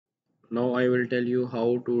Now I will tell you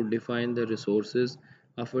how to define the resources.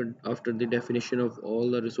 After the definition of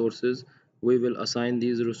all the resources, we will assign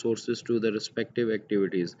these resources to the respective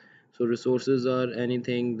activities. So resources are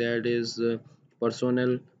anything that is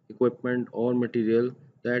personnel, equipment or material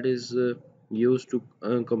that is used to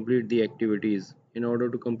complete the activities in order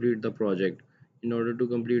to complete the project, in order to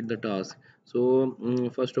complete the task. So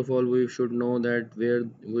first of all, we should know that where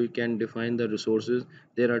we can define the resources.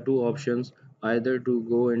 There are two options: either to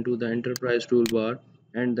go into the enterprise toolbar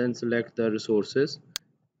and then select the resources.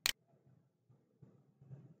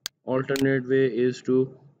 Alternate way is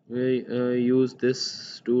to use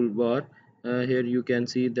this toolbar. Here you can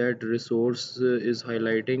see that resource is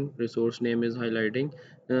highlighting, resource name is highlighting.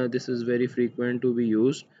 This is very frequent to be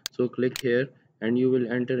used, so click here and you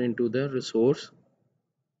will enter into the resource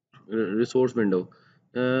window.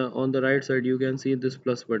 On the right side you can see this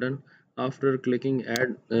plus button. After clicking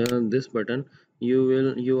add this button,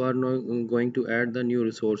 you are now going to add the new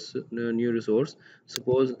resource.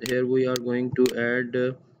 Suppose here we are going to add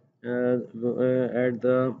the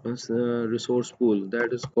resource pool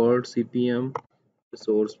that is called CPM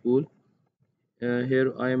Resource Pool.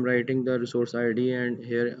 Here I am writing the resource ID and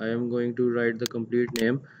here I am going to write the complete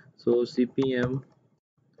name. So CPM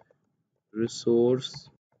Resource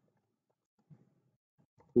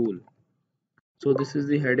Pool. So this is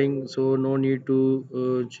the heading, so no need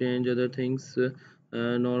to change other things.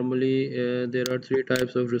 Normally there are three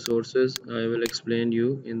types of resources. I will explain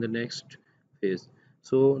you in the next phase.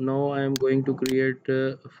 So now I am going to create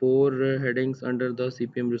four headings under the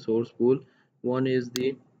CPM resource pool. One is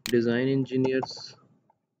the design engineers,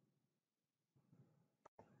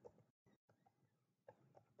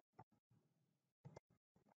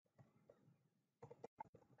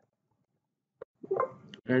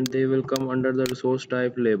 and they will come under the resource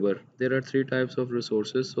type labor. There are three types of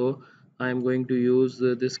resources, so I am going to use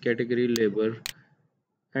this category labor.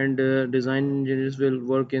 And design engineers will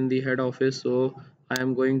work in the head office, so I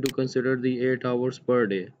am going to consider the 8 hours per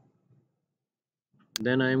day.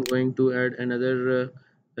 Then I am going to add another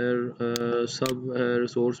sub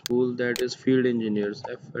resource pool, that is field engineers,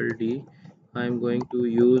 FLD. I am going to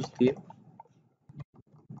use the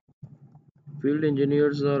field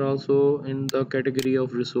engineers are also in the category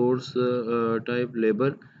of resource type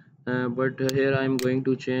labor, but here I am going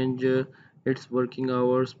to change its working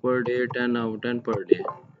hours per day 10 per day.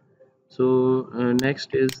 So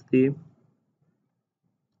next is the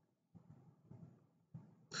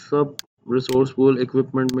sub resource pool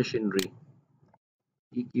equipment machinery,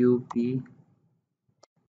 EQPMCH,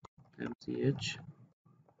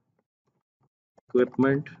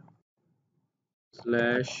 equipment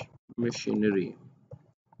slash machinery.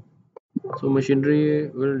 So machinery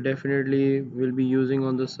will definitely will be using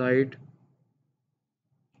on the site,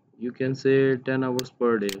 you can say 10 hours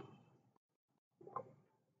per day.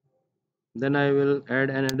 Then I will add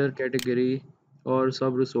another category or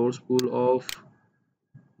sub resource pool of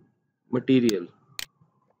material,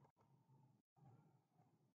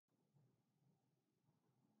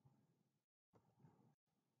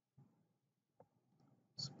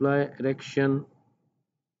 supply erection,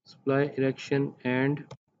 supply erection and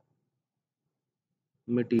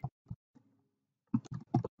material.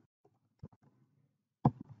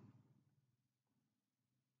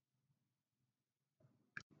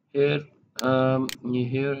 Here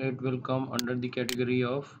here it will come under the category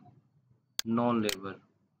of non-labor,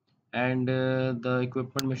 and the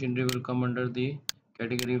equipment machinery will come under the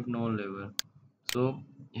category of non-labor. So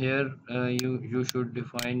here you should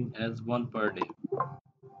define as one per day.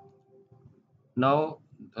 Now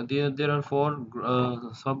there are four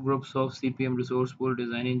subgroups of CPM resource pool: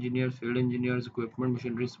 design engineers, field engineers, equipment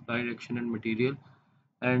machinery, supply direction and material.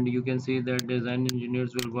 And you can see that design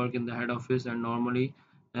engineers will work in the head office, and normally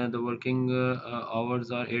the working hours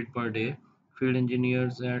are 8 per day. Field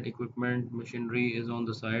engineers and equipment machinery is on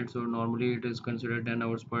the side, so normally it is considered 10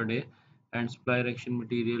 hours per day, and supply erection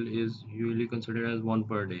material is usually considered as 1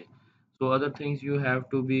 per day. So other things you have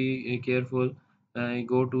to be careful.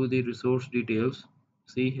 Go to the resource details,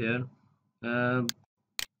 see here, uh,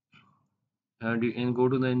 and go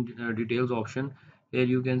to the details option. Here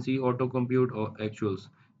you can see auto compute actuals.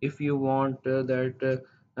 If you want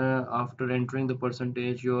after entering the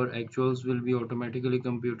percentage your actuals will be automatically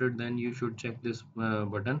computed, then you should check this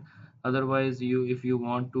button. Otherwise, you if you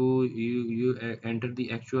want to enter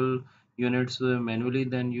the actual units manually,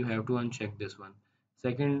 then you have to uncheck this one.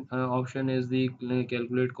 Second option is the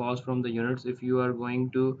calculate cost from the units. If you are going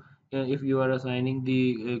to if you are assigning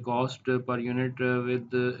the cost per unit with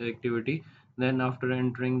the activity, then after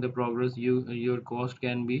entering the progress, your cost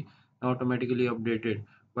can be automatically updated.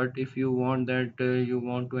 But if you want that you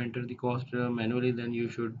want to enter the cost manually, then you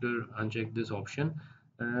should uncheck this option.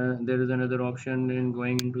 There is another option in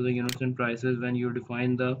going into the units and prices. When you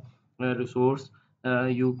define the resource,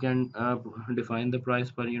 you can define the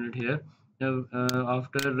price per unit here.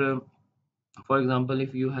 After For example,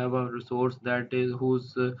 if you have a resource that is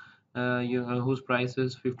whose price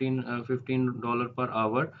is 15 $15 per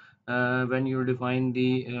hour, when you define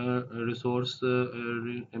the resource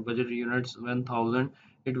budget units 1000,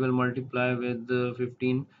 it will multiply with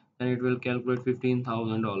 15, and it will calculate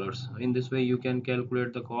 $15,000. In this way you can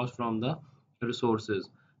calculate the cost from the resources.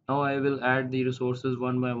 Now I will add the resources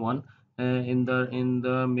one by one. In the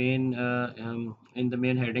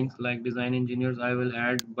main headings like design engineers, I will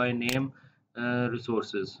add by name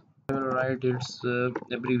resources. I will write its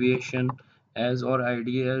abbreviation as or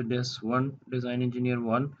ID as DES1, design engineer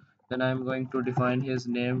 1. Then I am going to define his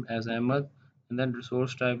name as Ahmed, and then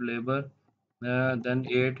resource type labor. Then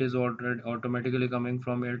 8 is already automatically coming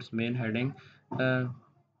from its main heading. Uh,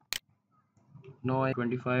 Now I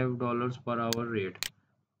 $25 per hour rate.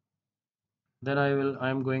 Then I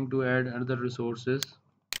am going to add other resources.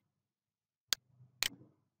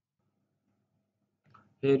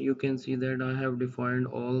 Here you can see that I have defined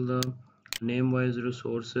all the name-wise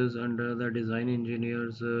resources under the design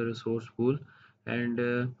engineers resource pool, and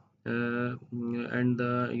the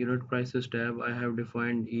unit prices tab. I have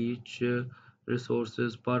defined each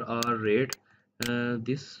resources per hour rate.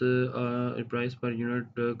 This price per unit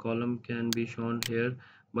column can be shown here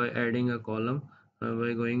by adding a column,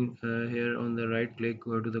 by going here on the right click,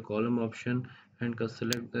 go to the column option and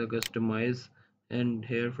select the customize, and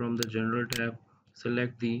here from the general tab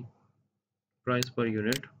select the price per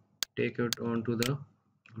unit, take it onto the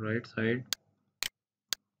right side,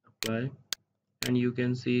 apply, and you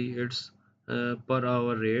can see its per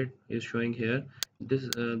hour rate is showing here.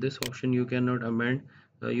 This option you cannot amend.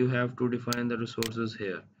 You have to define the resources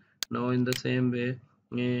here. Now in the same way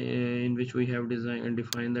in which we have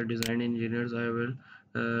defined the design engineers, I will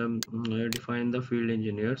define the field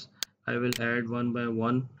engineers. I will add one by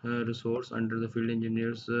one resource under the field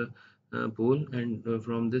engineers pool, and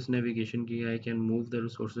from this navigation key I can move the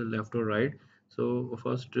resources left or right. So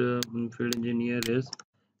first field engineer is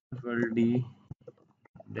FLD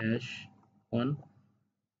dash 1.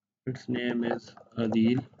 Its name is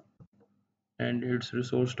Adil, and its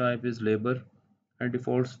resource type is labor, and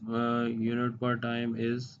default unit per time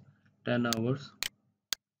is 10 hours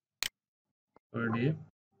per day.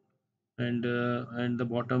 And the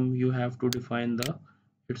bottom you have to define the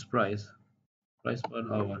its price per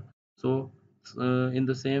hour. So in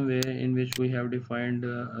the same way in which we have defined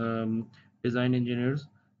design engineers,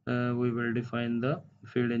 we will define the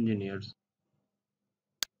field engineers.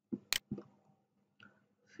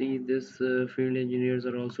 See, this field engineers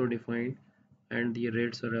are also defined, and the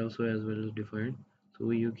rates are also as well as defined. So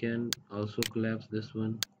you can also collapse this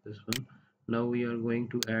one. Now we are going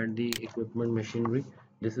to add the equipment machinery.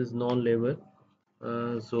 This is non-labor.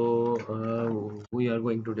 We are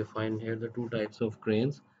going to define here the two types of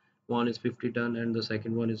cranes. One is 50 ton and the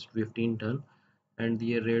second one is 15 ton, and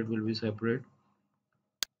the rate will be separate.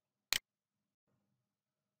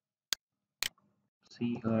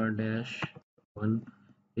 CR-1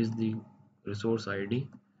 is the resource ID.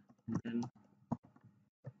 Then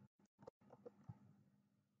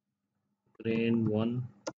crane 1,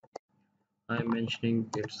 I'm mentioning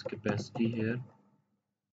its capacity here,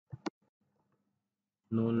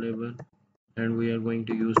 non-labor, and we are going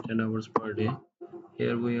to use 10 hours per day.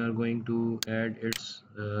 Here we are going to add its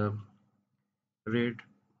rate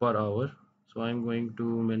per hour. So I'm going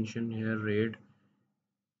to mention here rate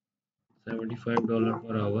 $75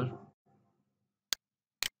 per hour.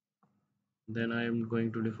 Then I am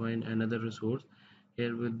going to define another resource.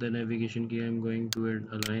 Here with the navigation key I'm going to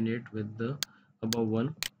align it with the above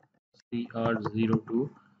one, CR02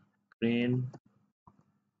 crane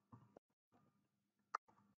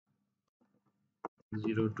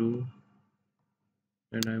 02,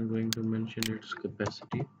 and I'm going to mention its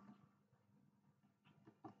capacity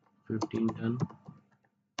 15 ton,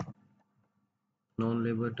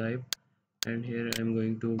 non-labor type, and here I'm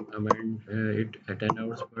going to amend it at 10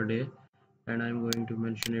 hours per day, and I'm going to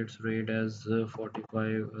mention its rate as 45,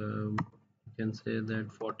 you can say that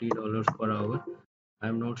 $40 per hour.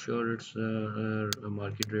 I'm not sure its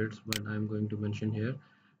market rates, but I'm going to mention here.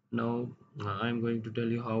 Now I'm going to tell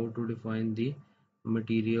you how to define the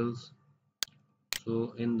materials.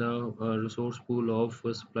 So in the resource pool of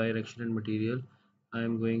supply, erection and material, I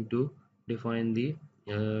am going to define the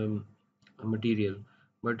material,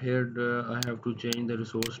 but here I have to change the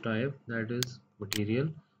resource type, that is material.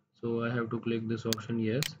 So I have to click this option,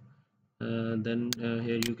 yes, Then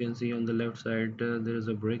here you can see on the left side there is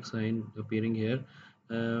a break sign appearing here.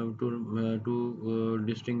 To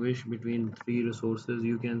distinguish between three resources,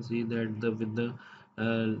 you can see that the with the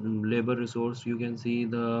labor resource, you can see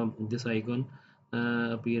the this icon,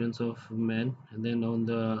 appearance of man. And then on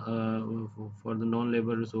the for the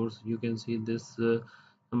non-labor resource, you can see this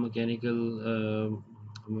mechanical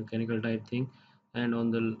type thing. And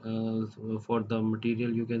on the for the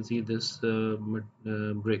material, you can see this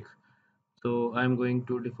brick. So I'm going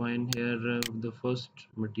to define here the first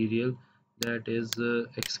material, that is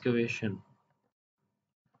excavation.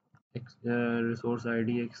 Resource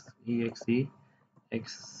ID exe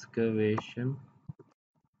excavation.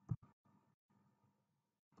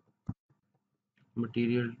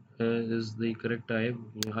 Material is the correct type.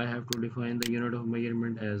 I have to define the unit of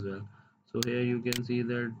measurement as well. So here you can see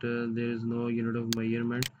that there is no unit of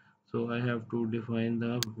measurement, so I have to define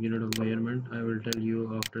the unit of measurement. I will tell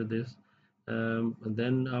you after this.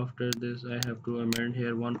 Then after this I have to amend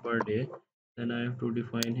here 1 per day. Then I have to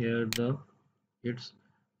define here the its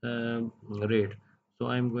rate. So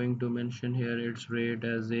I'm going to mention here its rate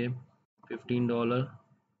as a $15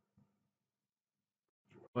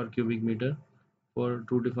 per cubic meter. For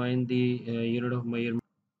to define the unit of measurement,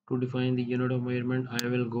 I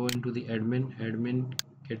will go into the admin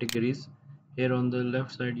categories. Here on the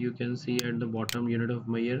left side you can see at the bottom unit of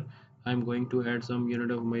measure. I'm going to add some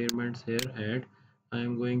unit of measurements here. Add.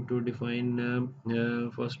 I'm going to define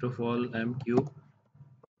first of all MQ,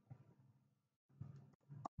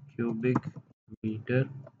 cubic meter.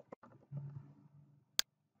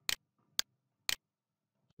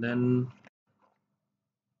 Then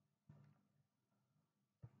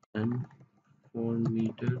M 4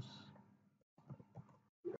 meters.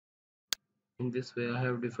 In this way I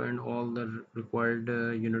have defined all the required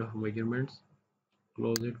unit of measurements.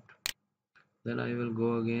 Close it. Then I will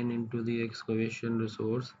go again into the excavation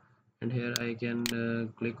resource, and here I can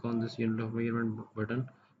click on this unit of measurement button.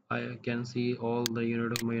 I can see all the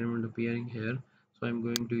unit of measurement appearing here, so I'm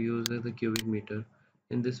going to use the cubic meter.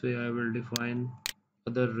 In this way I will define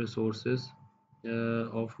other resources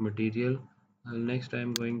of material. Next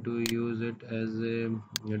I'm going to use it as a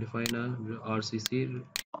define a RCC,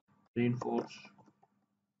 reinforced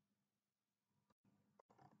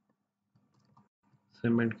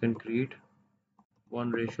cement concrete,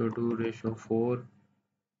 1:2:4.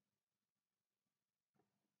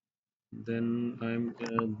 Then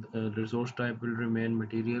resource type will remain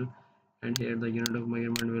material, and here the unit of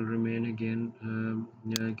measurement will remain again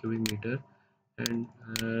cubic meter, and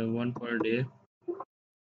 1 per day.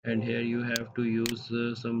 And here you have to use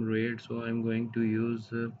some rate, so I'm going to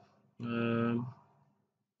use um,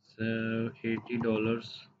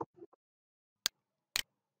 $80.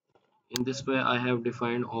 In this way I have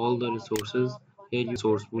defined all the resources. Here you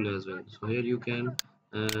resource pool as well, so here you can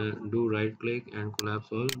do right click and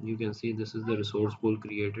collapse all. You can see this is the resource pool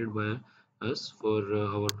created by us for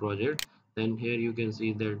our project. Then here you can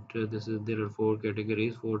see that there are four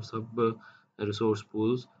categories, four sub resource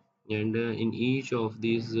pools, and in each of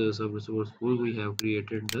these sub resource pool we have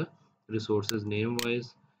created the resources name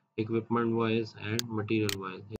wise, equipment wise, and material wise.